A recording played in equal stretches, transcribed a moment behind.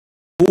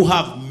who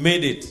have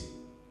made it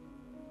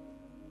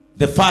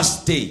the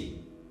first day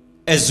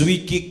as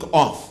we kick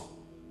off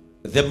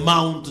the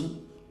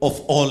Mountain of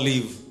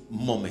Olive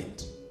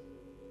moment.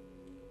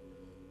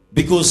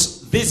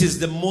 Because this is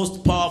the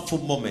most powerful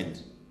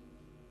moment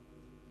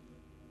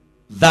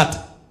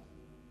that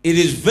it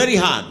is very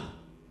hard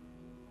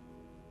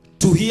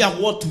to hear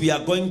what we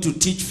are going to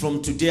teach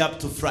from today up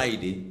to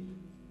Friday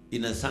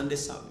in a Sunday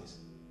service.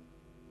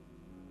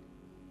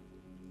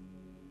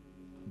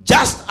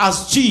 Just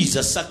as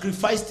Jesus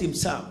sacrificed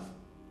himself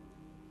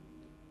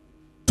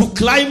to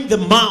climb the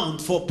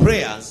mount for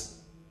prayers,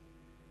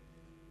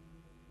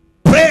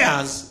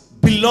 prayers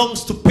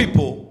belongs to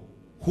people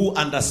who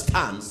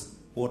understands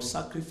what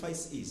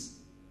sacrifice is.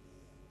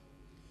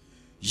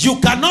 You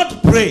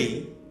cannot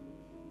pray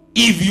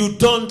if you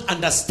don't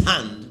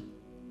understand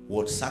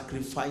what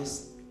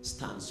sacrifice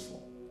stands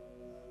for.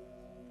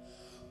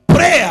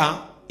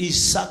 Prayer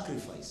is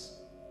sacrifice.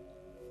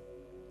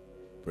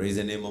 Praise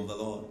the name of the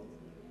Lord.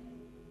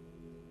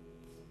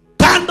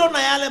 Kando na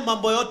yale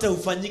mambo yote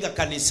hufanyika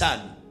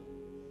kanisani,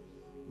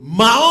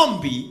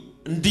 maombi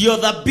ndiyo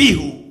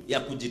dhabihu ya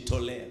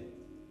kujitolea.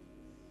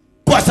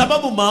 Kwa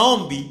sababu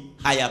maombi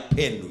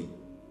hayapendwi.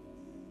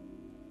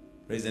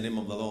 Praise the name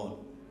of the Lord.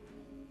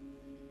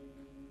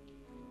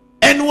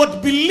 And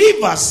what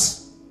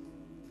believers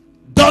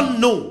don't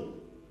know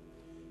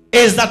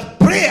is that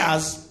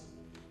prayers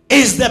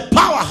is the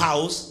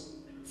powerhouse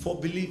for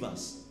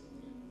believers.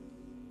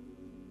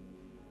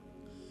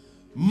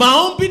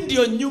 Maombi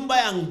ndiyo nyumba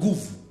ya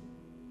nguvu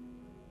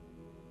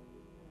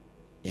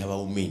ya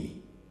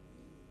waumini.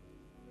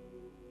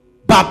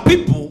 But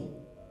people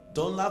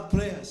don't love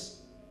prayers.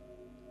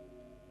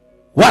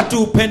 Watu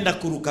hupenda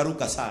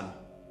kurukaruka sana.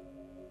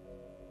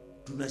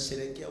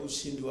 Tunasherehekea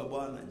ushindi wa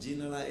Bwana,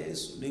 jina la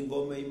Yesu ni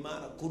ngome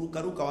imara.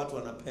 Kurukaruka watu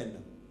wanapenda.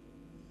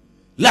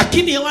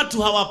 Lakini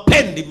watu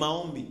hawapendi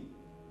maombi.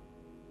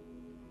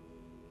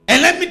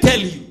 And let me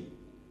tell you,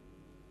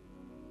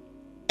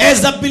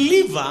 as a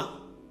believer,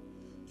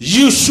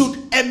 you should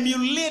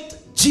emulate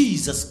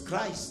Jesus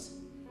Christ.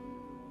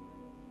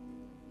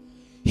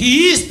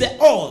 He is the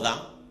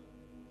author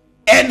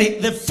and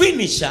the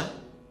finisher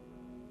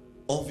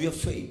of your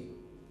faith.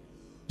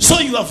 So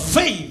your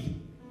faith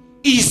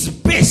is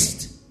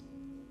based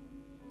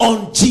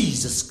on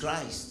Jesus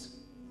Christ.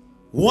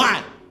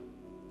 Why?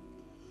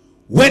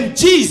 When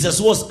Jesus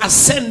was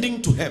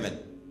ascending to heaven,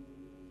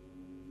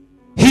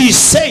 he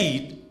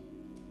said,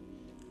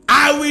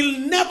 I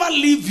will never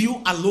leave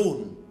you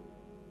alone,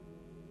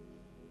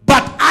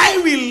 but I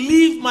will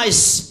leave my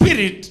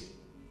spirit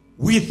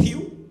with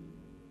you.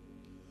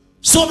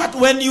 So that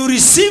when you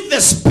receive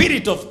the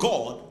Spirit of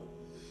God,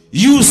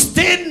 you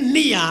stay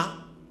near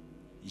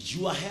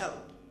your help.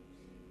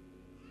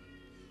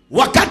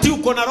 Wakati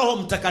uko na Roho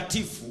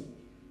Mtakatifu,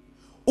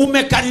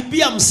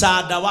 umekaribia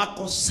msaada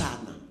wako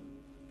sana.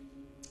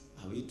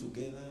 Are we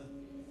together?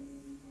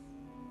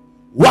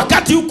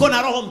 Wakati uko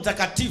na Roho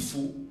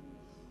Mtakatifu,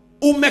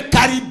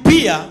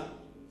 umekaribia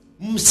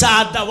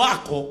msaada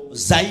wako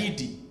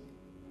zaidi.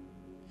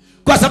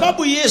 Kwa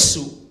sababu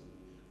Yesu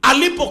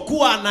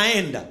alipokuwa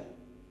anaenda,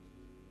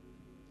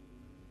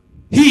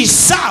 he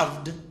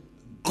served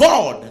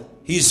God,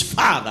 his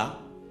Father,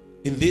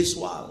 in this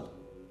world.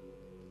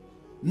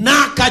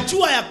 Na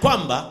akajua ya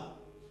kwamba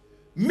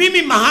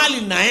mimi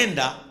mahali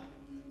naenda,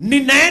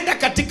 ninaenda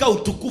katika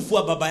utukufu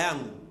wa baba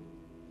yangu.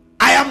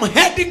 I am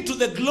heading to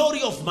the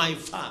glory of my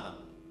Father.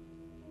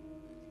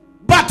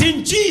 But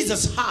in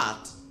Jesus'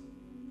 heart,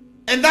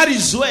 and that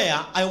is where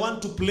I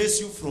want to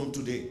place you from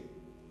today,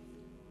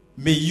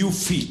 may you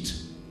fit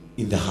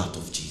in the heart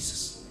of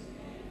Jesus.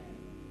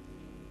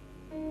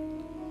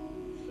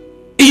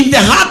 In the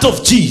heart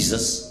of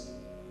Jesus,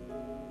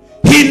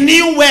 he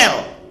knew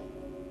well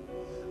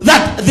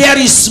that there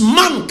is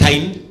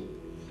mankind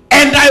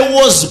and I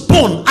was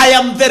born. I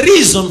am the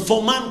reason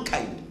for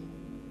mankind.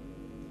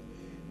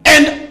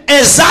 And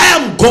as I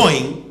am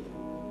going,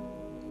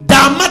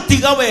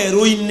 damatiga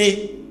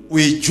weruine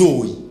we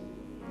joy.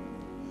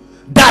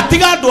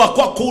 Datiga do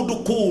akwa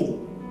kudu,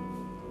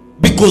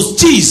 because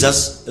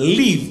Jesus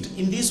lived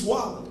in this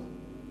world.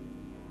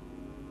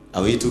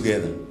 Are we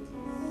together?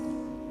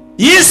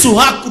 Yesu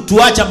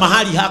hakutuacha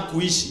mahali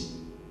hakuishi.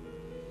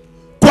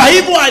 Kwa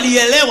hivyo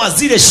alielewa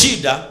zile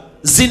shida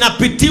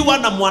zinapitiwa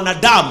na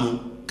mwanadamu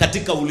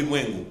katika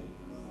ulimwengu.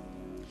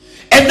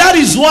 And that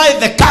is why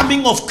the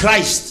coming of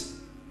Christ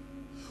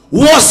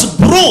was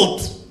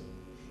brought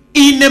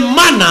in a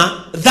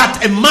manner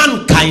that a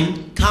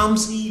mankind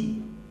comes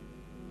in.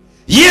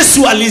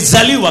 Yesu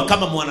alizaliwa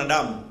kama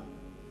mwanadamu.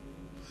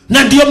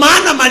 Na ndio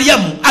maana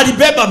Mariamu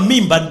alibeba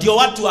mimba ndio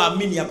watu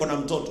waamini yako na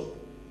mtoto.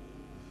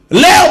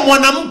 Leo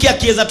mwanamke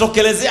akiweza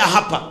tokelezea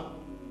hapa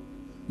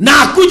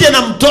na akuje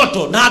na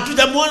mtoto na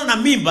hatujamuona na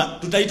mimba,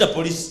 tutaita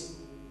polisi.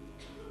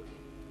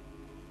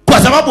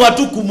 Kwa sababu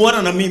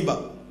hatukumuona na mimba.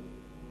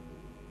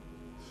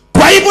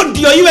 Kwa hivyo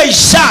ndio iwe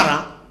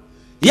ishara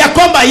ya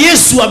kwamba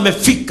Yesu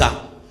amefika.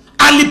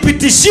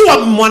 Alipitishiwa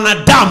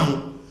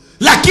mwanadamu,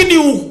 lakini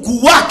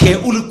ukuu wake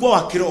ulikuwa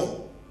wa kiroho.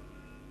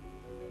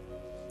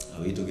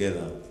 Are we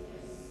together?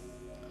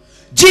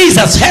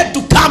 Jesus had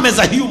to come as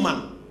a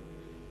human,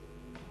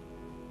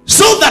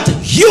 so that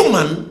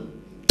human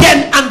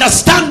can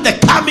understand the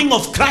coming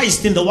of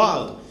Christ in the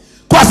world.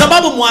 Kwa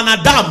sababu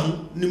mwanadamu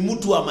ni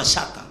mtu wa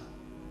mashaka.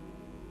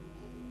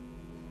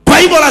 Kwa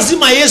hivyo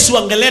lazima Yesu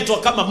angeletwa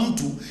kama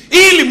mtu,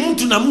 ili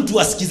mtu na mtu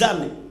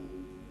wasikizane.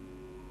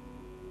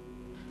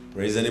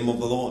 Praise the name of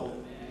the Lord.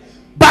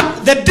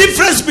 But the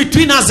difference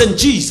between us and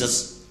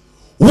Jesus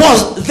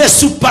was the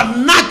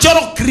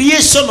supernatural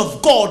creation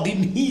of God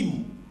in him.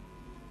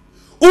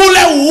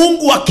 Ule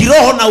uungu wa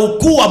kiroho na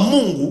ukuu wa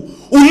Mungu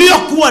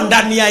uliokuwa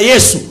ndani ya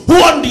Yesu.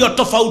 Huo ndio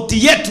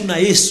tofauti yetu na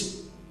Yesu.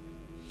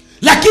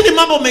 Lakini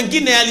mambo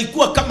mengine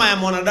yalikuwa kama ya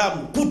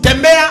mwanadamu.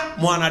 Kutembea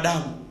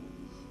mwanadamu,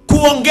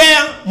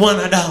 kuongea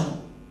mwanadamu,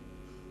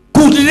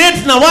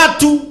 kurelate na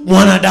watu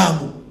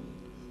mwanadamu,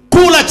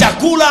 kula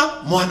chakula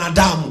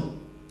mwanadamu,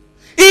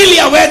 ili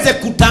aweze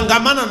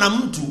kutangamana na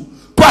mtu,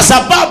 kwa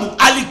sababu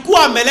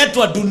alikuwa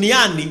ameletwa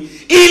duniani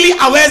ili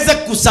aweze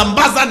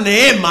kusambaza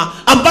neema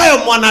ambayo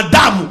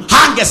mwanadamu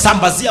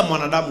hangesambazia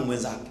mwanadamu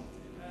mwenzake.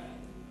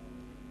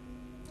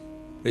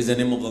 Praise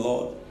the name of the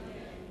Lord.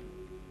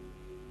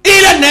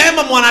 Ile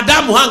neema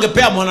mwanadamu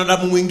hangepea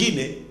mwanadamu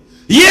mwingine,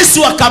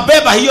 Yesu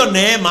akabeba hiyo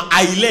neema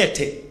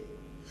ailete.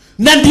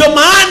 Na ndio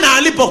maana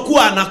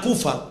alipokuwa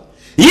anakufa,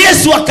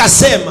 Yesu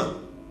akasema,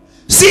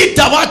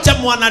 sitawacha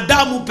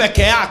mwanadamu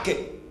peke yake,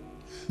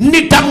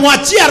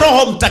 nitamwachia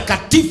Roho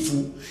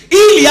Mtakatifu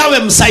ili awe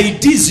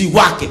msaidizi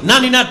wake. Na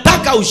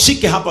ninataka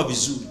ushike hapa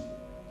vizuri.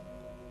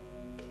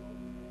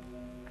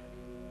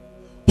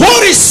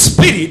 Holy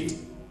Spirit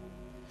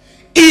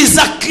is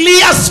a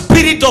clear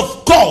spirit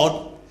of God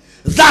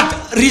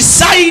that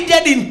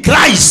resided in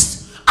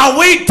Christ,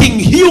 awaiting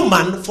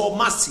human for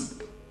mercy.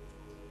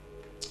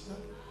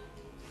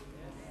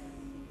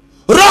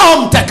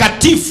 Roho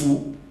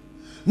Mtakatifu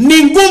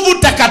ni nguvu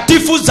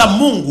takatifu za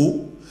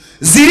Mungu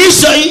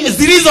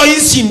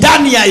zilizoishi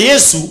ndani ya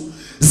Yesu,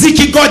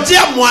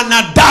 zikigojea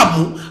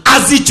mwanadamu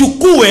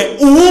azichukue,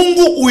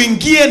 uungu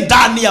uingie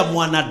ndani ya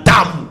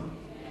mwanadamu.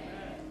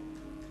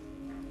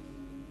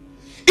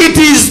 It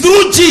is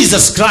through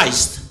Jesus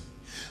Christ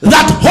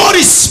that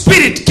Holy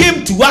Spirit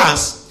came to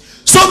us,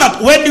 so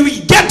that when we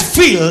get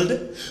filled,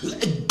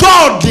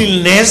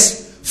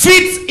 godliness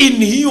fits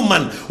in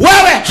human.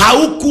 Wewe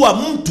haukuwa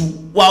mtu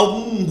wa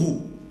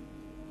Mungu.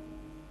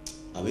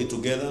 Are we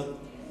together?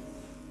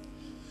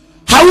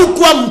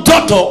 Haukuwa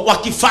mtoto wa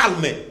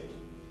kifalme.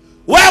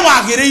 Wewe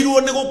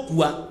wagirirwo ni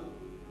gukua.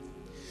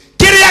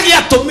 Kiria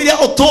giatumire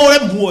utore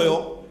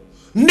muoyo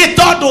ni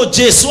tondu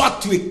Jesu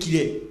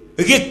atwikire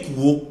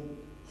gikuo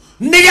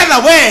nigetha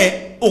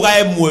we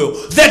ugae muoyo.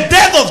 The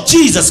death of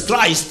Jesus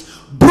Christ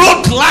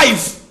brought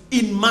life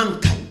in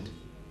mankind.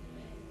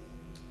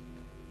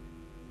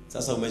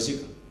 Sasa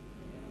umeshika?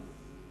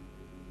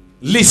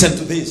 Listen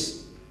to this.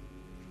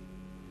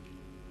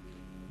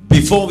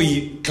 Before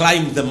we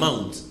climb the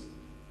Mount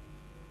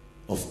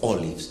of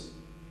Olives,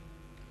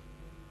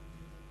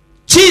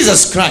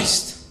 Jesus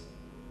Christ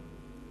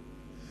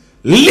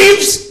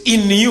lives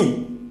in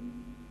you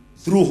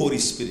through Holy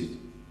Spirit.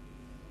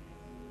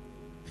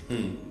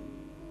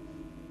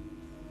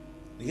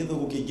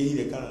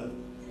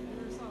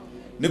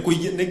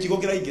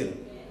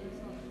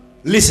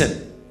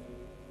 Listen.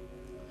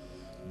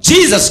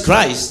 Jesus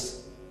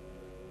Christ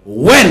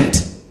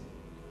went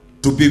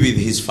to be with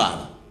his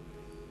Father.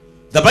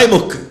 The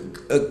Bible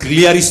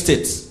clearly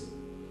states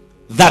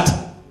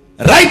that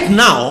right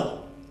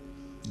now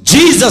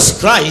Jesus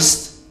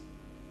Christ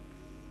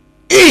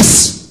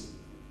is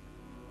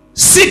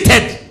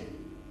seated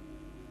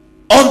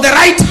on the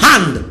right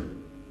hand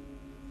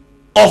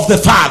of the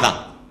Father.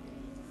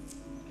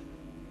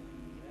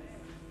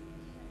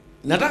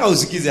 Nataka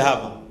usikize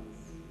hapa.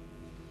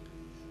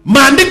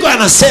 Maandiko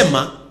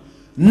yanasema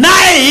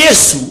naye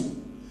Yesu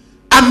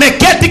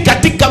ameketi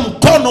katika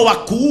mkono wa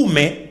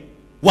kuume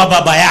wa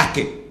baba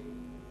yake.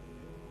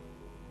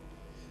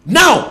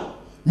 Now,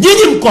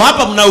 nyinyi mko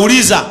hapa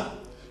mnauliza,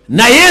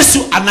 na Yesu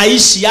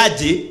anaishi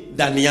aje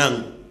ndani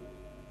yangu?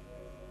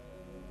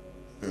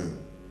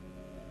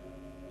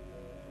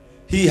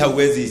 Hii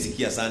hauwezi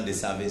isikia Sunday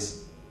service.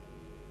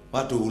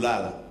 Watu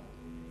hulala.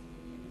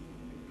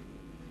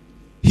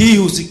 Hii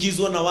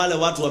husikizwa na wale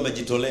watu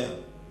wamejitolea.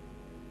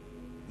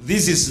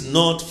 This is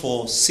not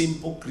for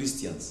simple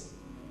Christians.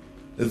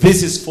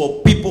 This is for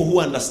people who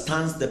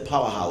understands the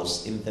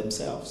powerhouse in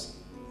themselves.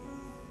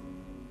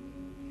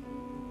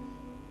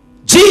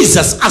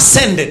 Jesus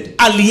ascended,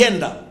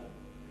 alienda.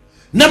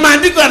 Na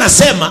maandiko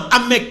yanasema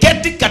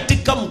ameketi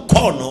katika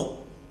mkono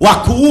wa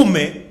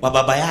kuume wa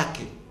baba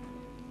yake.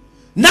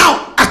 Now,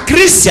 a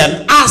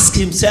Christian asks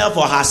himself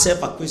or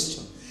herself a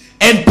question.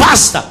 And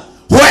pastor,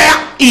 where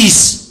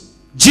is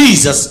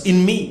Jesus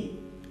in me?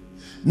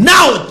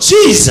 Now,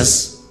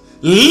 Jesus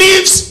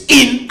lives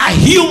in a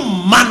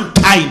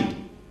humankind,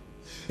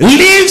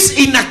 lives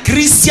in a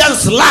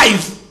Christian's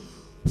life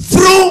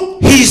through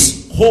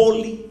his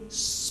Holy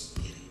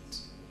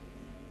Spirit.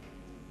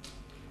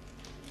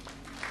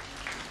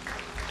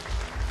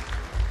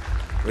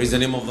 Praise the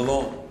name of the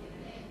Lord.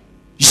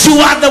 You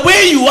are the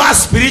way you are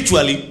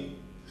spiritually.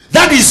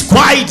 That is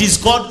why it is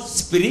called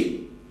spirit.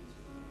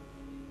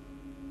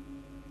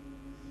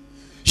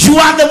 You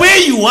are the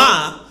way you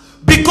are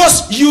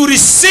because you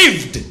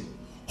received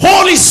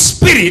Holy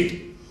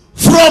Spirit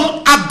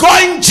from a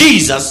going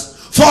Jesus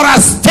for a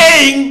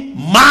staying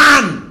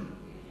man.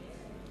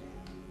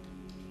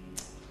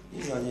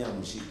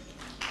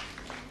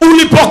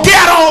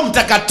 Ulipokea Roho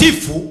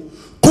Mtakatifu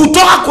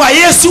kutoka kwa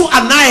Yesu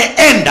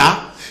anayeenda,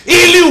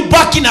 ili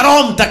ubaki na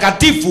Roho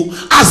Mtakatifu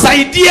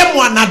asaidie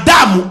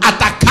mwanadamu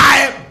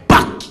atakaye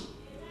baki.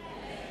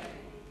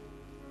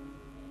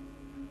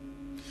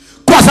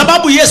 Kwa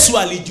sababu Yesu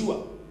alijua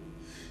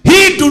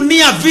hii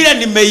dunia vile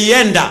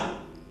nimeienda,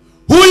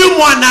 huyu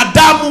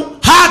mwanadamu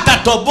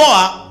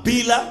hatatoboa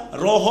bila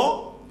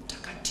Roho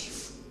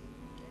Mtakatifu.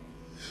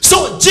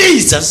 So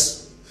Jesus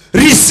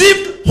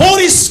received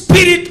Holy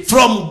Spirit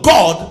from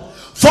God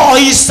for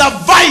his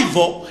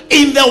survival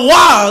in the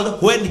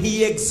world when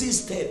he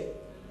existed.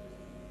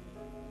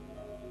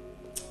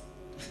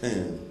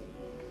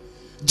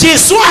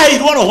 Jesu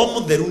aheirwo Roho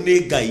Mutheru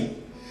ni Ngai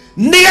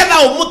nigetha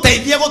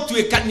umuteithie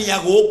gutuikania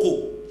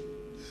guku,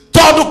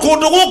 tondu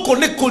kundu guku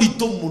ni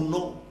kuritu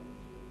muno.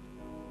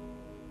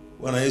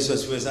 Bwana Yesu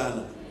asifiwe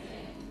sana.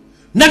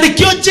 Na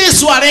nikio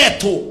Jesu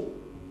areto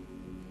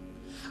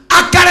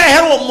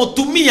akareherwo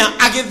mutumia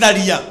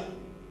agitharia.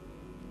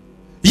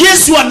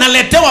 Yesu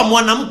analetewa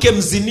mwanamke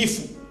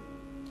mzinifu.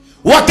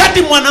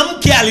 Wakati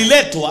mwanamke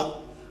aliletwa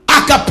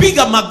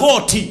akapiga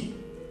magoti.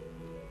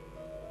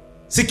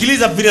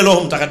 Sikiliza vile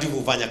Roho Mtakatifu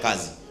hufanya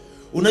kazi.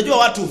 Unajua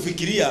watu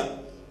hufikiria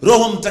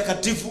Roho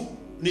Mtakatifu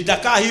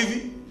nitakaa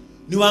hivi,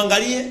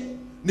 niwaangalie,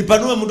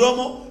 nipanue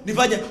mdomo,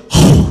 nifanye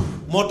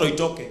moto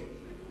itoke.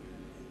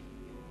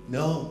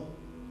 No.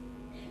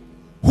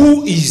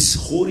 Who is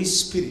Holy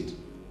Spirit?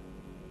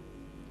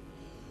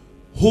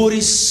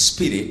 Holy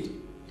Spirit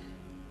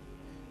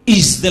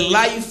is the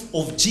life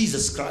of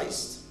Jesus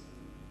Christ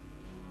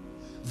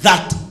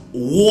that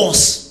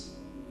was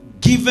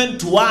given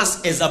to us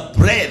as a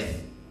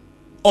breath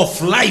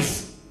of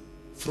life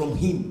from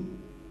him.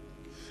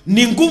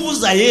 Ni nguvu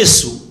za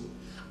Yesu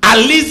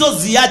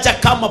alizoziacha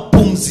kama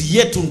pumzi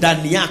yetu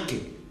ndani yake,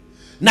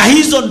 na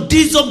hizo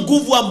ndizo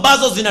nguvu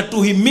ambazo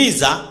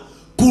zinatuhimiza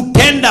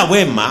kutenda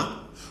wema,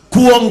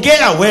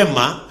 kuongea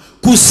wema,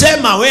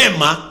 kusema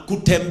wema,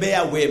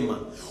 kutembea wema.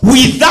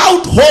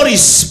 Without Holy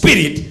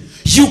Spirit,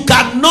 you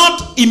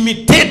cannot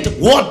imitate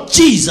what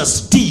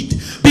Jesus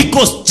did,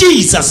 because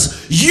Jesus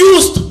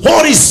used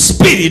Holy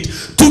Spirit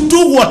to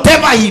do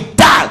whatever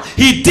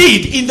he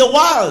did in the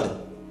world.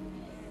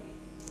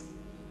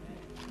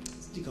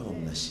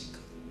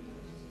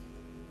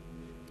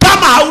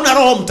 Kama hauna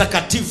Roho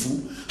Mtakatifu,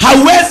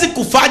 hauwezi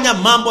kufanya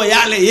mambo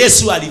yale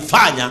Yesu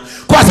alifanya,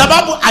 kwa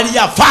sababu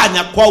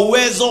aliyafanya kwa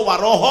uwezo wa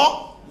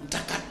Roho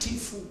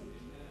Mtakatifu.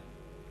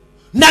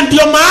 Na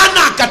ndio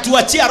maana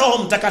akatuachia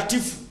Roho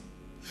Mtakatifu,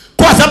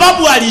 kwa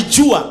sababu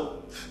alijua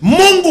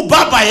Mungu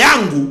Baba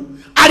yangu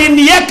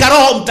aliniweka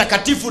Roho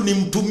Mtakatifu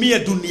nimtumie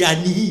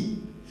duniani hii.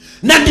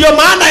 Na ndio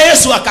maana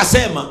Yesu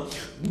akasema,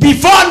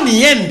 before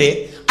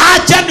niende,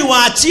 acha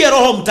niwaachie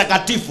Roho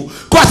Mtakatifu.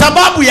 Kwa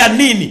sababu ya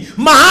nini?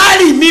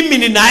 Mahali mimi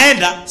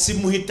ninaenda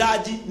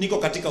simhitaji, niko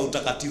katika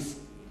utakatifu.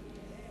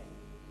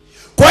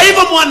 Kwa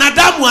hivyo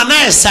mwanadamu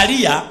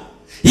anayesalia,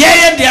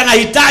 yeye ndiye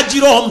anahitaji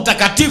Roho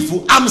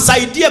Mtakatifu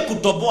amsaidie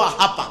kutoboa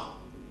hapa.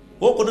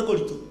 Huko niko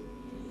litu.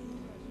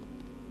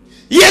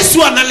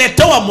 Yesu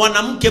analetewa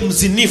mwanamke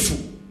mzinifu.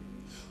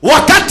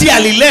 Wakati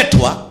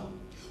aliletwa,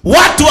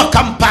 watu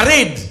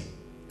wakamparade,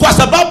 kwa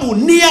sababu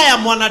nia ya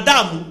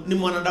mwanadamu ni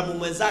mwanadamu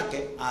mwenzake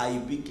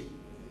aibike.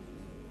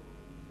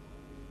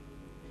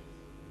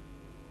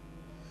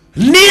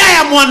 Nia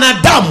ya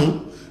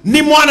mwanadamu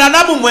ni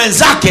mwanadamu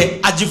mwenzake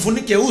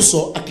ajifunike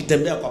uso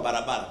akitembea kwa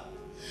barabara.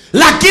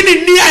 Lakini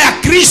nia ya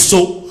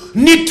Kristo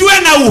ni tuwe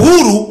na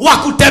uhuru wa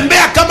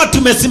kutembea kama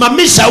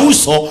tumesimamisha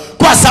uso,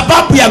 kwa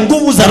sababu ya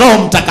nguvu za Roho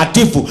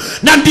Mtakatifu.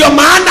 Na ndio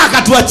maana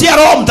akatuachia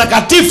Roho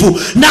Mtakatifu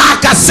na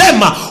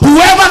akasema,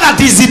 whoever that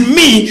is in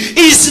me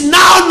is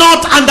now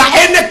not under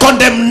any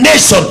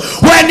condemnation.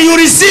 When you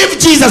receive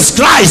Jesus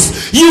Christ,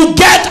 you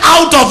get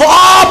out of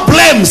all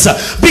blames,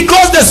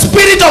 because the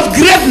spirit of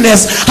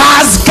greatness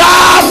has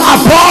come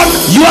upon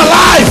your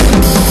life.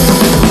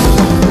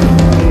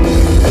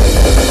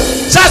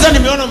 Sasa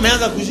nimeona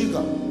umeanza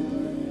kushika.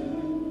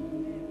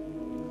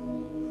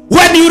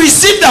 When you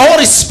receive the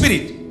Holy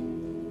Spirit,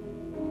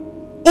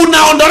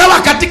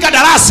 unaondolewa katika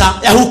darasa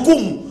ya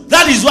hukumu.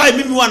 That is why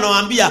mimi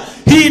wanawaambia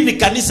hii ni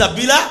kanisa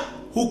bila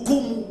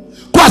hukumu.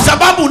 Kwa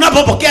sababu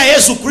unapopokea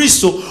Yesu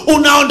Kristo,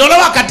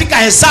 unaondolewa katika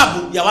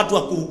hesabu ya watu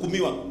wa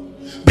kuhukumiwa.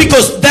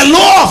 Because the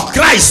law of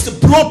Christ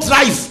brought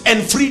life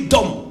and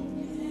freedom.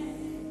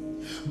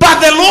 But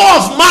the law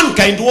of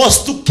mankind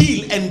was to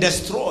kill and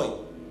destroy.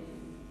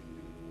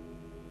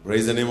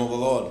 Praise the name of the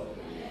Lord.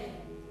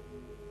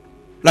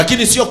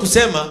 Lakini sio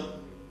kusema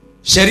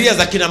sheria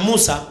za kina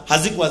Musa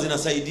hazikuwa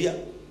zinasaidia.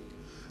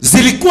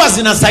 Zilikuwa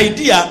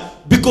zinasaidia,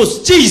 because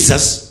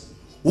Jesus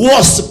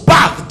was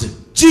birthed.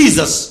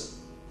 Jesus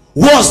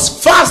was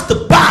first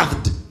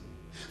birthed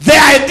The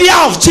idea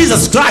of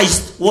Jesus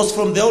Christ was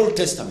from the Old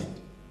Testament.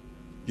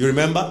 You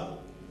remember?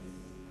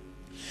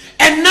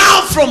 And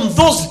now from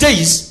those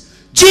days,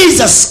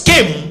 Jesus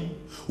came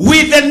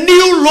with a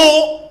new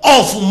law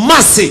of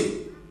mercy,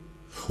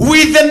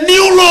 with a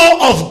new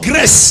law of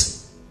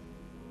grace.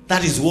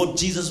 That is what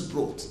Jesus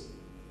brought.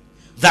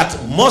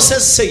 That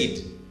Moses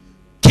said,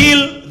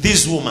 kill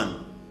this woman.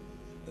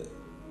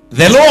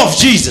 The law of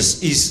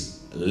Jesus is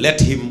let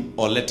him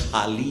or let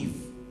her live.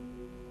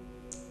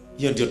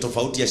 Hiyo ndio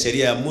tofauti ya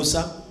sheria ya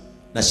Musa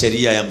na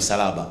sheria ya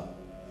msalaba.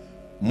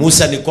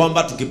 Musa ni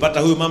kwamba tukipata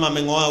huyu mama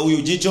amengoa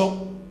huyu jicho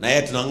na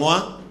yeye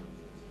tunangoa.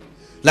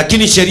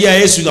 Lakini sheria ya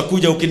Yesu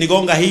inakuja,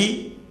 ukinigonga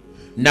hii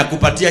na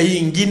kupatia hii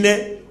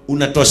ingine,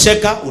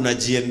 unatosheka,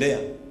 unajiendea.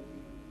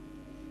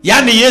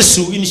 Yani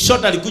Yesu in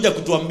short alikuja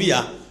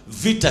kutuambia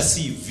vita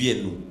si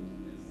vyenu,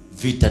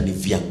 vita ni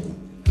vyangu.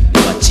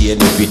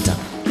 Wachieni vita.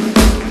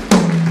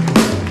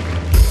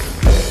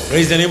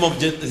 Praise the name of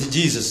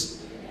Jesus.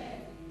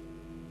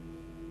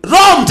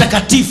 Roho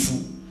Mtakatifu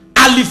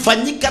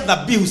alifanyika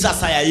dhabihu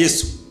sasa ya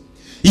Yesu.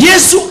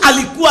 Yesu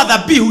alikuwa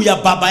dhabihu ya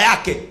baba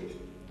yake.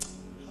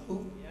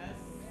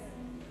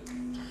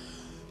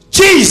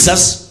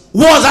 Jesus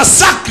was a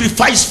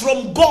sacrifice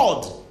from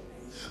God,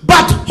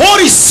 but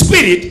Holy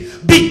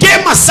Spirit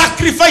became a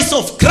sacrifice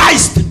of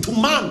Christ to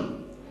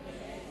man.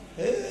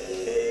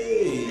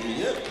 Hey,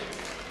 yeah.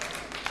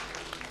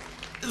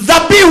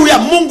 Dhabihu ya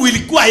Mungu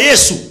ilikuwa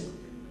Yesu.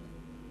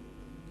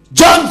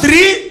 John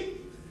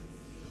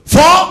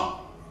 3:4.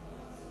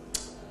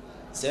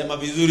 Sema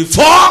vizuri.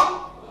 For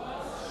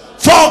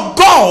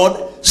God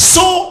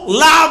so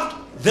loved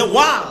the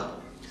world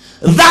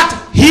that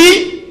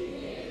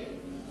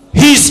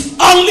his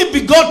only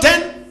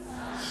begotten.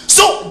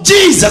 So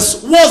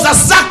Jesus was a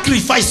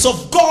sacrifice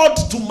of God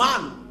to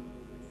man.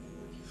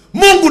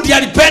 Mungu ndiye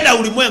alipenda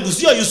ulimwengu,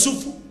 sio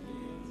Yusufu,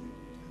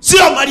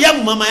 sio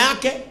Mariamu mama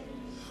yake.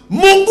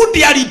 Mungu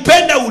ndiye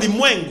alipenda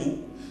ulimwengu,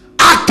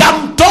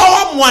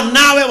 akamtoa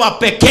mwanawe wa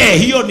pekee.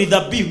 Hiyo ni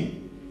dhabihu.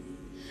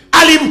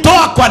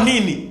 Alimtoa kwa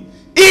nini?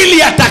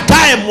 Ili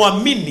atakaye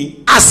muamini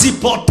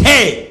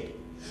asipotee,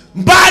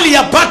 bali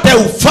apate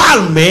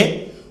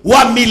ufalme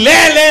wa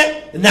milele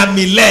na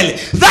milele.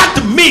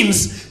 That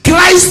means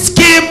Christ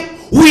came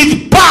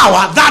with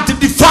power that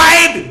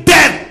defied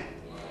death.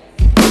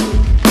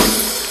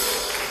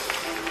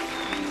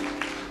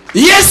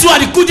 Yesu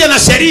alikuja na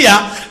sheria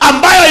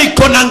ambayo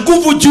iko na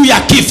nguvu juu ya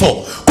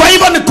kifo. Kwa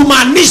hivyo ni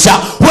kumaanisha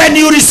when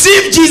you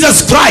receive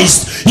Jesus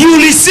Christ, you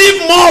receive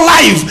more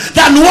life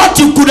than what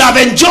you could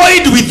have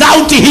enjoyed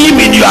without him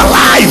in your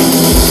life.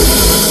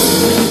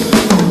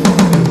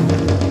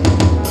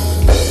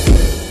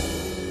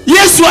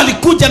 Yesu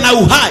alikuja na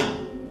uhai.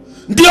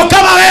 Ndio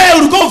kama wewe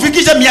ulikuwa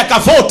ufikisha miaka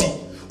 40,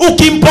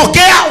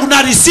 ukimpokea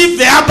una receive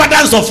the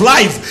abundance of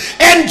life.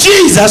 And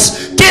Jesus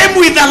came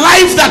with the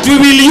life that we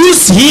will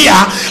use here,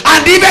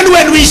 and even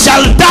when we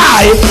shall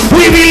die,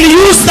 we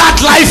will use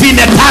that life in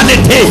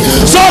eternity.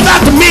 So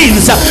that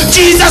means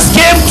Jesus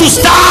came to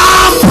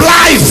stamp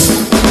life.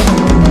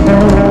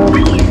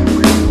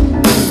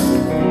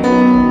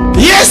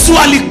 Yesu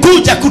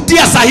alikuja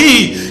kutia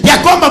sahihi ya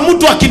kwamba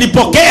mtu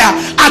akinipokea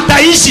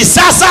ataishi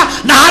sasa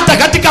na hata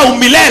katika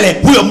umilele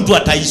huyo mtu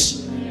ataishi.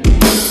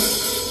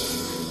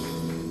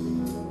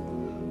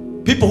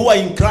 People who are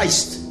in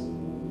Christ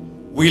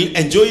will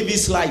enjoy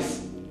this life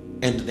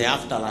and the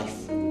afterlife.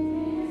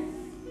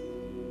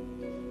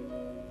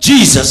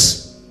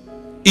 Jesus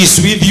is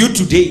with you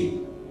today,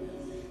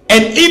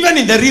 and even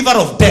in the river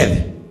of death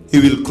he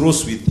will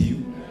cross with you.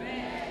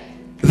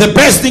 The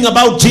best thing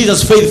about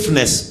Jesus'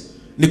 faithfulness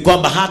ni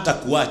kwamba hata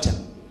kuacha.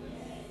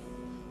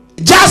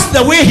 Just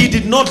the way he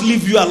did not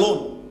leave you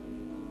alone.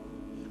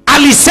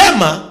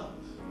 Alisema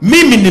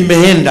mimi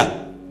nimeenda,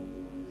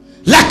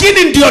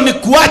 lakini ndio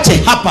nikuache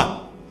hapa.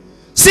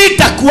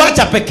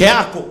 Sitakuacha peke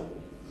yako,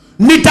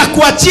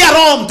 nitakuachia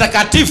Roho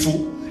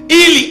Mtakatifu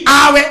ili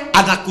awe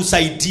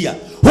anakusaidia.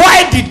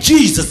 Why did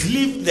Jesus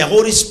leave the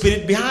Holy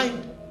Spirit behind?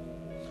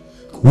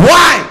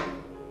 Why?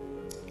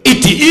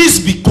 It is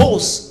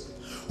because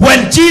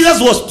when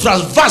Jesus was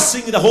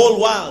traversing the whole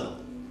world,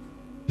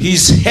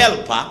 his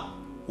helper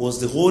was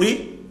the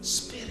Holy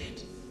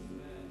Spirit.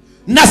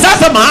 Na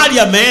sasa mahali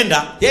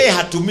ameenda, yeye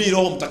hatumii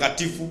Roho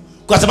Mtakatifu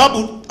kwa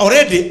sababu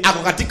already ako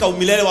katika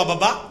umilele wa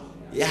baba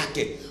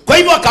yake. Kwa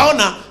hivyo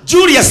akaona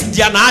Julius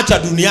ndiye anaacha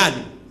duniani.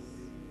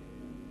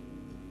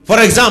 For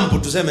example,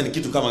 tuseme ni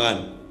kitu kama gani?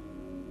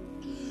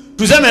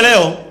 Tuseme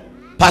leo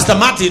Pastor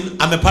Martin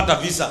amepata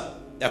visa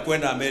ya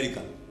kwenda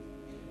Amerika.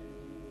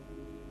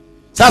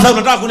 Sasa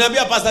unataka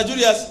kuniambia Pastor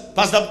Julius,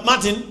 Pastor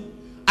Martin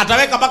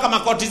ataweka baka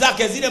makoti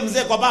zake zile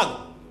mzee kwa bag?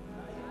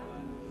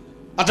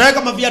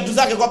 Ataweka maviatu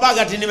zake kwa bag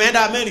ati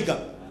nimeenda Amerika?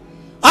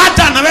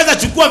 Hata anaweza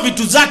chukua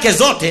vitu zake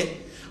zote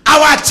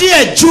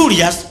awachie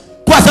Julius,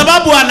 kwa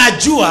sababu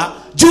anajua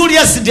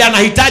Julius ndiye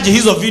anahitaji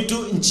hizo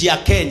vitu nchi ya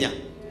Kenya.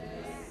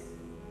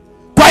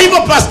 Kwa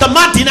hivyo Pastor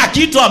Martin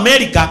akiitwa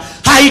Amerika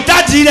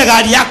hahitaji ile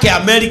gari yake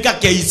Amerika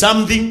K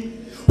something.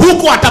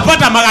 Huko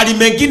atapata magari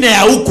mengine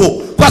ya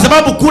huko, kwa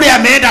sababu kule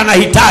ameenda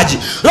anahitaji.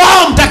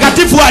 Roho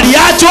Mtakatifu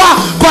aliachwa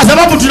kwa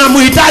sababu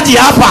tunamhitaji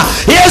hapa.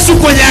 Yesu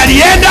kwenye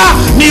alienda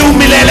ni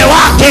umilele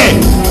wake.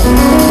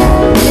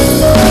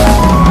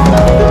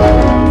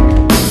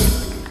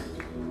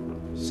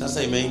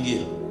 Sasa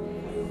imeingia.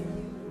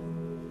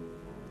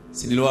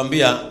 Si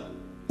niliwaambia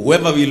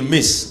whoever will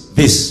miss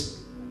this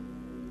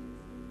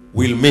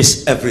will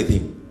miss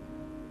everything.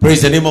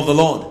 Praise the name of the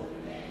Lord.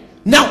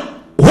 Now,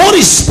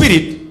 Holy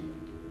Spirit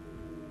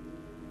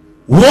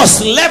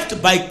was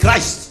left by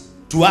Christ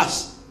to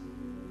us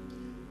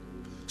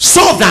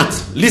so that,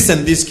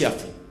 listen this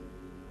carefully,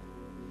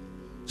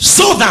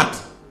 so that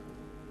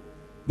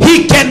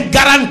he can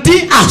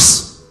guarantee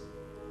us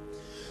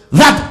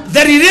that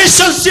the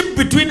relationship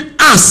between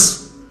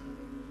us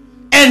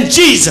and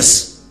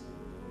Jesus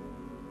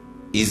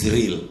is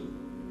real.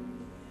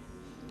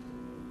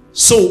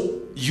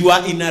 So you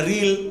are in a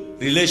real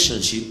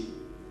relationship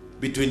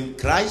between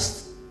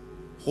Christ,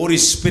 Holy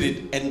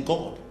Spirit, and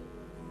God,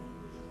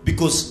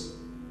 because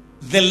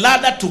the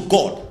ladder to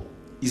God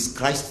is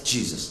Christ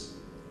Jesus,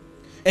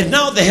 and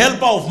now the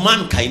helper of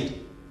mankind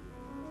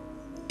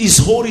is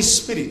Holy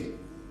Spirit.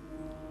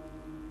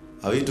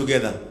 Are we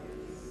together?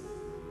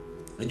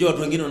 Najua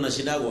watu wengine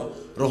wanashindagwa,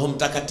 Roho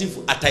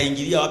Mtakatifu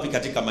ataingilia wapi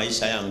katika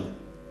maisha yangu?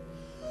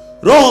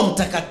 Roho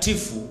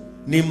Mtakatifu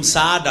ni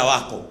msaada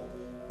wako.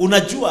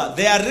 Unajua,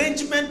 the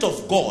arrangement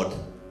of God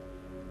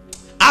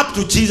up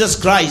to Jesus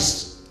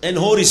Christ and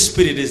Holy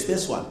Spirit is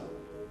this one.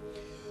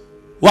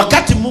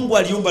 Wakati Mungu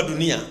aliumba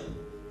dunia,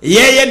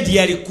 yeye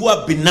ndiye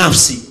alikuwa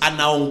binafsi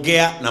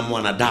anaongea na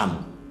mwanadamu.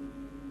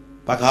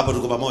 Paka hapo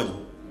tuko pamoja.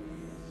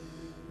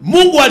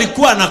 Mungu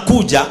alikuwa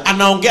anakuja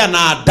anaongea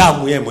na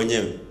Adamu yeye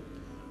mwenyewe.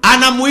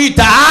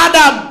 Anamuita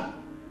Adam.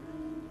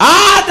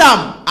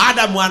 Adam,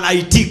 Adamu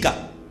anaitika.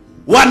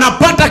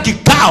 Wanapata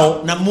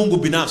kikao na Mungu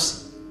binafsi.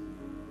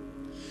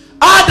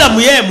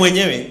 Adamu yeye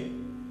mwenyewe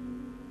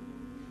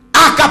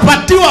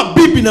akapatiwa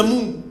bibi na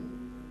Mungu.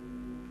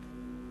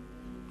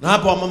 Na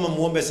hapo mama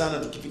muombe sana,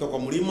 tukifika kwa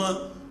mlima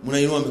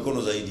mnainua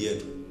mikono zaidi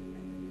yetu,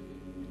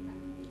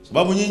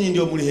 sababu nyinyi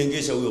ndio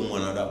mlihengesha huyo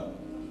mwanadamu.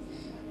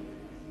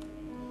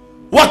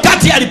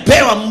 Wakati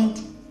alipewa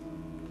mtu,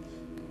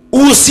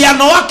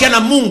 uhusiano wake na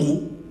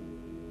Mungu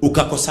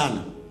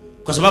ukakosana,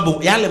 kwa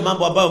sababu yale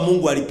mambo ambayo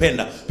Mungu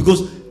alipenda.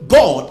 Because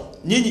God,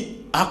 nyinyi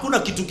hakuna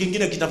kitu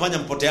kingine kitafanya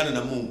mpoteane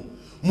na Mungu.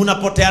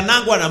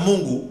 Mnapoteanangwa na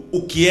Mungu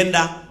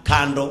ukienda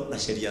kando na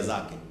sheria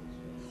zake.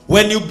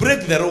 When you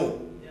break the law,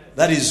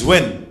 that is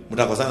when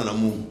mtakosana na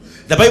Mungu.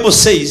 The Bible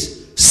says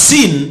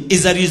sin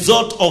is a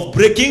result of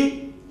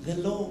breaking the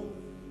law.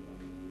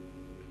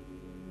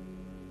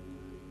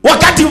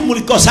 Wakati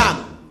mlikosana,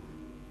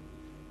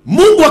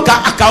 Mungu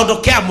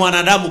akaondokea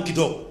mwanadamu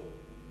kidogo.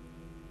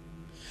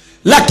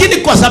 Lakini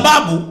kwa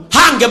sababu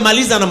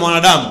hangemaliza na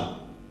mwanadamu,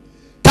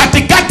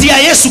 katikati ya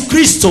Yesu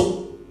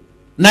Kristo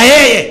na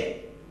yeye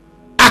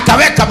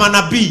akaweka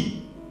manabii,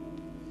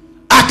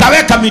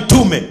 akaweka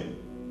mitume.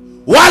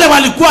 Wale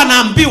walikuwa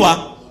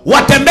wanaambiwa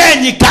watembee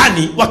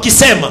nyikani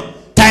wakisema,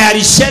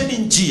 tayarisheni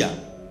njia,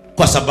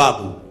 kwa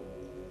sababu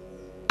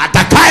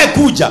atakaye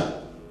kuja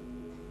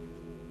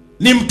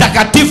ni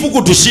mtakatifu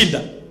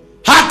kutushinda,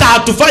 hata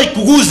hatufai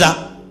kuguza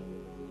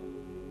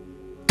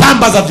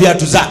kamba za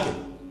viatu zake.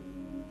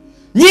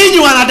 Nyinyi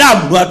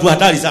wanadamu ni watu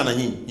hatari sana.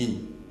 Nyinyi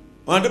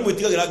wanadamu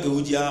itika girage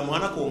hujia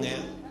mwana kuongea,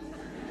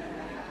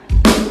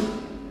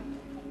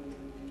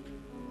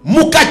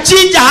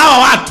 mukachinja hawa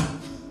watu,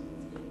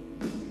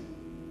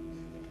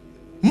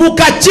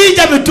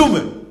 mukachinja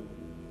mitume,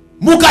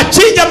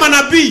 mukachinja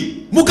manabii,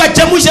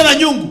 mukachemusha na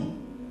nyungu,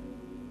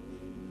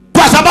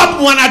 kwa sababu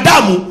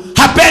mwanadamu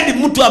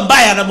hapendi mtu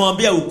ambaye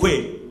anamwambia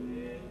ukweli.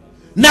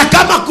 Na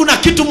kama kuna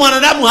kitu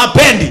mwanadamu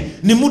hapendi,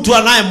 ni mtu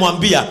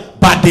anayemwambia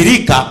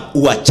badilika,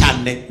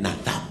 uachane na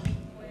dhambi.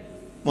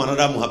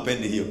 Mwanadamu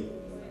hapendi hiyo.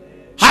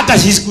 Hata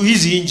siku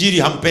hizi injili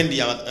hampendi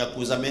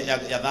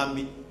ya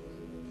dhambi.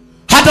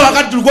 Hata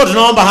wakati tulikuwa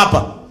tunaomba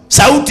hapa,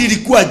 sauti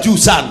ilikuwa juu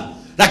sana,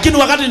 lakini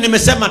wakati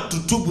nimesema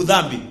tutubu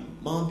dhambi,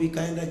 maombi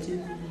kaenda chini.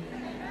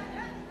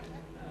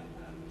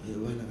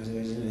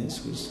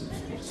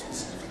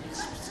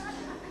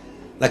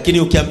 Lakini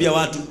ukiambia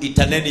watu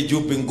itaneni juu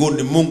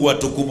mbinguni, Mungu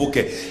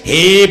atukumbuke,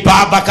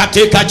 Baba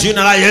katika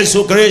jina la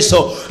Yesu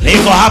Kristo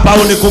niko hapa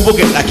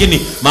unikumbuke,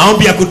 lakini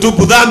maombi ya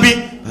kutubu dhambi,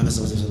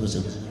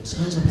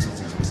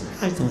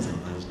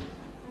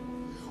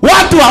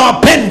 watu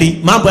hawapendi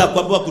mambo ya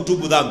kuambiwa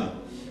kutubu dhambi.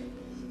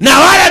 Na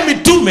wale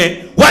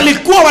mitume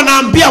walikuwa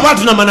wanaambia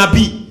watu na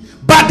manabii,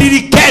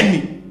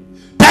 badilikeni,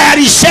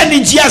 tayarisheni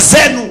njia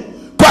zenu,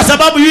 kwa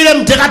sababu yule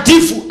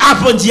mtakatifu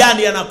hapo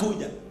njiani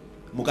anakuja.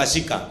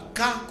 Mukashika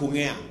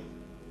kungea,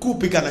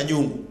 kupika na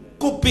nyungu,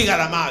 kupiga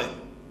na mawe.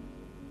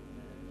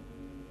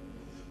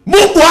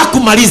 Mungu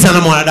hakumaliza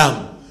na mwanadamu.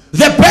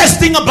 The best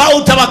thing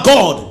about our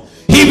God,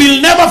 he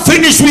will never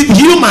finish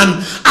with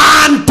human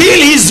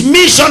until his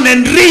mission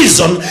and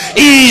reason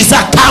is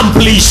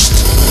accomplished.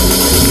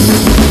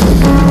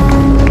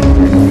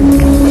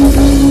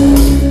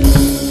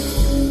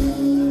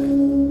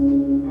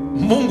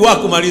 Mungu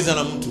hakumaliza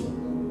na mtu.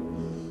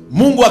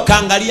 Mungu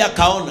akaangalia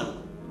akaona,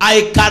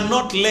 I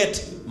cannot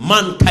let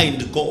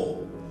mankind go.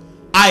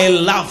 I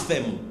love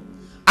them.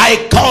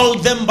 I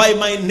called them by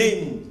my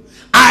name.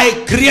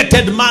 I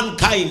created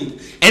mankind.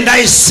 And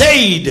I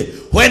said,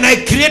 when I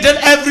created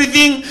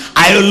everything,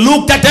 I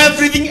looked at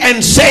everything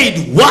and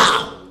said,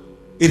 wow,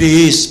 it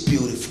is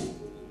beautiful.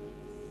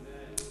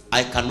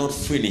 I cannot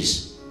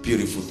finish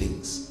beautiful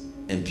things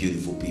and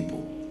beautiful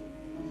people.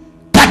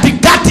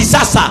 Katikati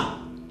sasa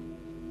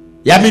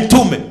ya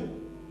mitume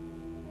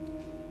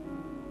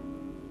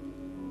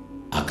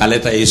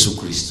akaleta Yesu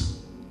Kristo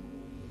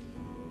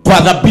kwa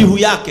dhabihu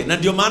yake. Na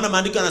ndio maana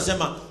maandiko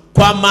yanasema,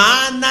 kwa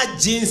maana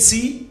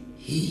jinsi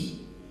hii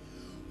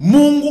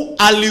Mungu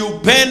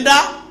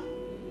aliupenda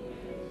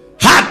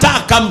hata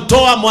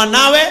akamtoa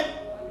mwanawe.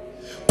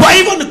 Kwa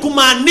hivyo ni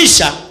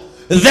kumaanisha,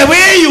 the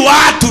way you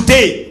are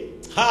today,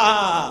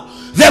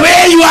 the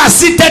way you are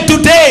seated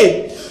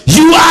today,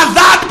 you are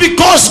that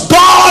because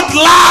God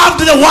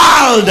loved the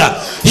world.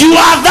 You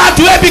are that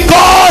way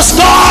because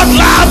God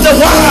loved the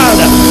world.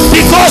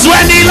 Because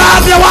when he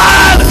loved the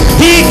world,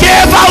 he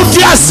gave out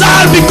your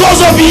son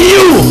because of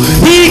you.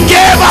 He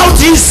gave out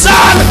his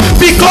son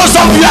because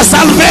of your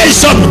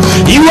salvation.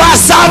 You are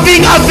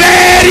serving a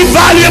very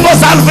valuable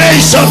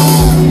salvation.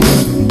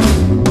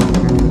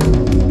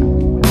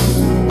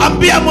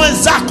 Ambia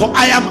mwenzako,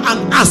 I am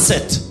an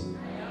asset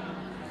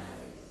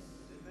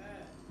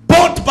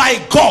bought by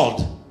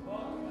God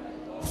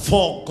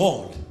for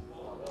God.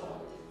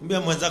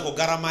 Ambia mwenzako,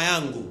 gharama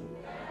yangu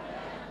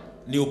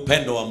ni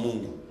upendo wa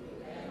Mungu.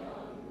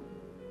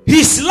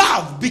 His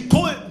love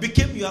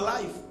became your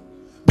life.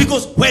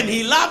 Because when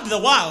he loved the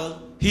world,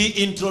 he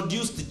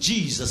introduced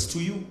Jesus to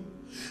you.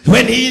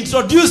 When he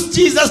introduced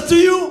Jesus to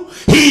you,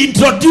 he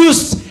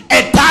introduced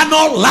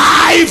eternal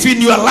life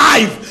in your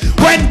life.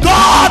 When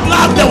God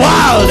loved the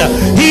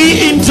world,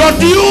 he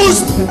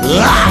introduced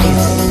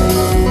life.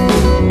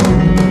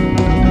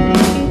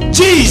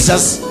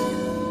 Jesus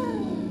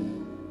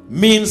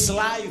means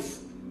life.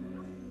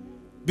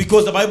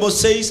 Because the Bible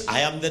says, I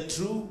am the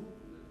truth,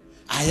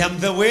 I am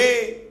the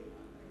way,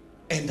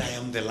 and I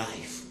am the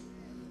life.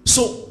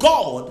 So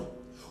God,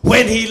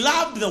 when he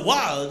loved the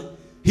world,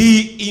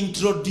 he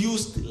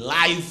introduced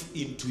life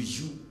into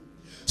you.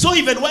 So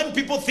even when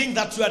people think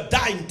that you are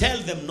dying, tell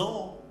them,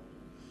 no,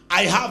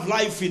 I have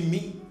life in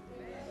me.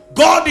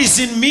 God is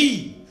in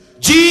me.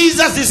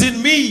 Jesus is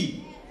in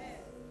me.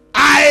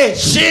 I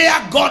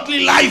share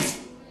godly life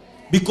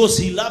because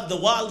he loved the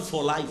world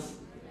for life.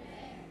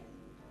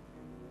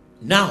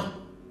 Now,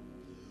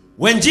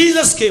 when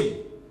Jesus came,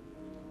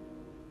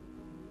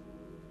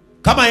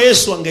 kama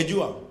Yesu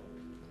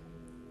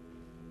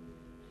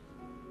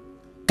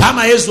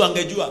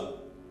angejua,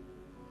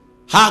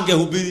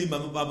 hangehubiri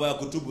mambo ya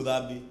kutubu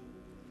dhambi.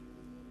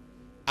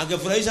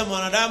 Angefurahisha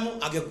mwanadamu,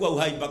 angekuwa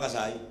uhai mpaka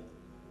saa hii.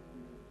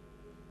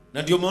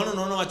 Na ndio maana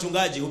unaona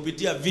wachungaji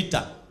hupitia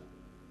vita,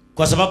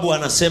 kwa sababu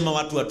wanasema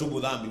watu watubu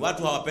dhambi.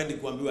 Watu hawapendi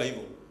kuambiwa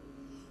hivyo.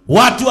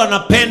 Watu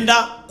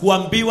wanapenda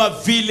kuambiwa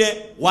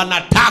vile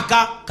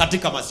wanataka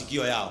katika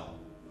masikio yao.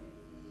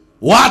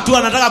 Watu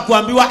wanataka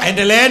kuambiwa,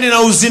 endeleeni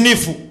na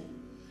uzinifu,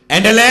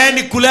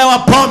 endeleeni kulewa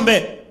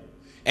pombe,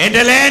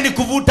 endeleeni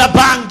kuvuta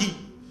bangi,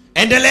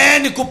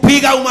 endeleeni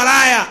kupiga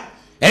umalaya,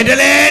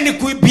 endeleeni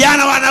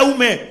kuibiana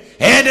wanaume,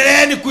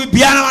 endeleeni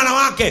kuibiana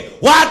wanawake.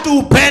 Watu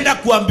hupenda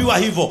kuambiwa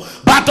hivyo.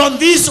 But on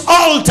this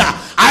altar,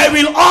 I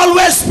will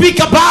always speak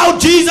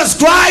about Jesus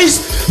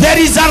Christ, the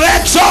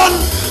resurrection,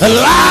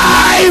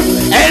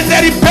 life, and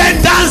the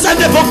repentance and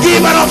the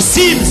forgiver of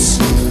sins.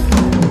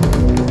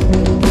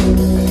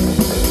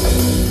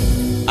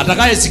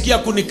 Atakaye sikia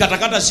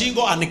kunikatakata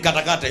shingo,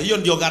 anikatakate. Hiyo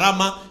ndio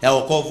gharama ya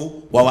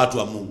wokovu wa watu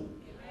wa Mungu.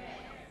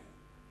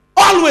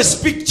 Always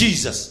speak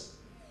Jesus.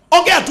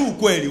 Ongea tu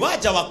ukweli,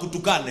 wacha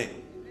wakutukane,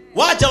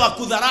 wacha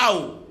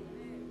wakudharau.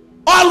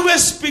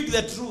 Always speak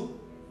the truth.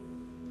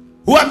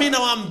 Huwa mimi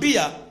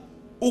nawaambia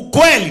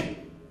ukweli.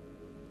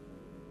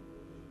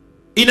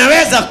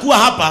 Inaweza kuwa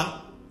hapa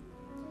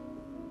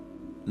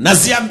na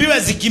ziambiwe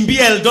zikimbie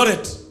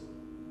Eldoret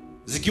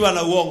zikiwa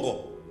na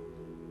uongo.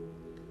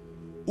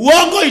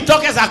 Uongo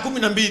itoke saa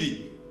 12.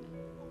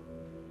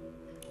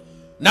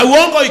 Na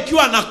uongo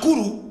ikiwa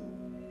Nakuru,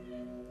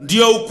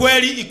 ndio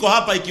ukweli iko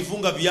hapa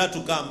ikifunga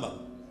viatu kamba.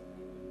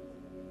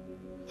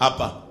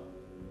 Hapa.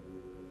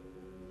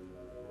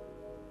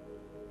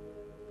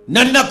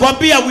 Na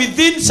ninakwambia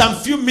within some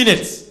few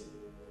minutes,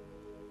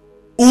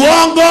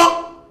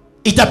 uongo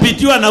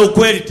itapitiwa na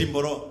ukweli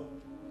timboro.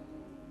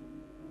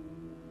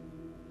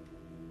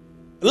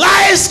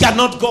 Lies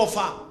cannot go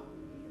far.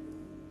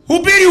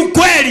 Hubiri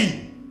ukweli,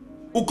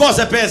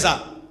 ukose pesa.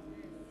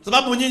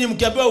 Sababu nyinyi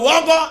mkiambiwa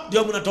uongo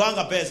ndio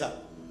mnatoanga pesa.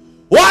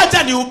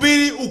 Wacha ni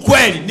hubiri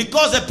ukweli,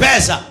 nikose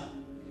pesa.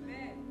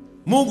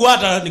 Mungu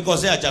hata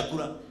nikosea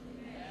chakula.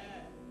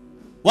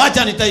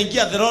 Wacha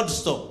nitaingia the road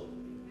store,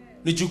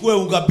 nichukue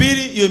unga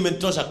mbili, hiyo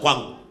imenitosha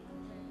kwangu.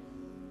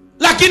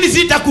 Lakini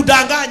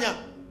sitakudanganya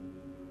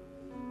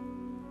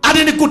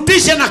hadi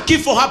nikutishe na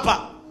kifo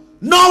hapa.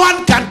 No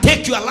one can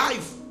take your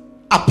life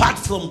apart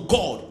from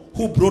God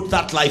who brought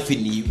that life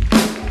in you.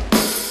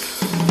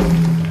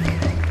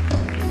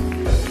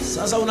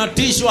 Sasa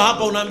unatishwa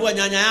hapa, unaambiwa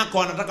nyanya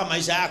yako anataka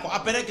maisha yako.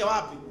 Apeleke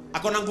wapi?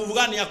 Ako na nguvu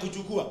gani ya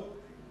kuchukua?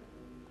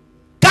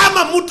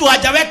 Kama mtu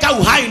hajaweka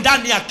uhai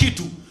ndani ya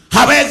kitu,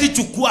 hawezi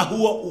chukua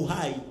huo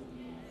uhai.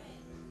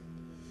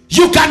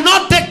 You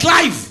cannot take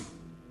life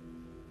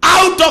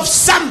out of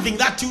something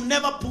that you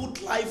never put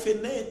life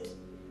in it.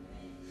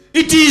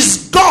 It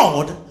is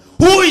God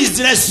who is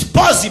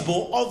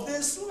responsible of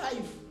this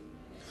life,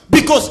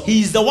 because he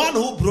is the one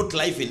who brought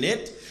life in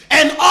it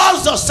and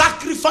also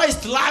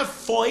sacrificed life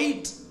for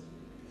it.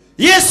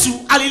 Yesu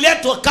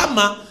aliletwa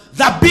kama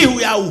dhabihu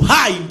ya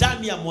uhai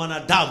ndani ya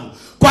mwanadamu.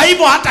 Kwa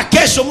hivyo hata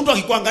kesho mtu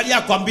akikuangalia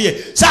akwambie,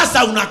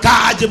 sasa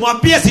unakaa aje,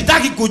 mwambie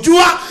sitaki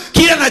kujua.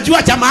 Kile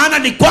najua cha maana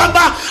ni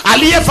kwamba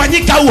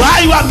aliyefanyika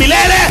uhai wa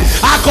milele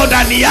ako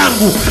ndani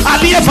yangu.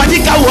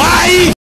 Aliyefanyika uhai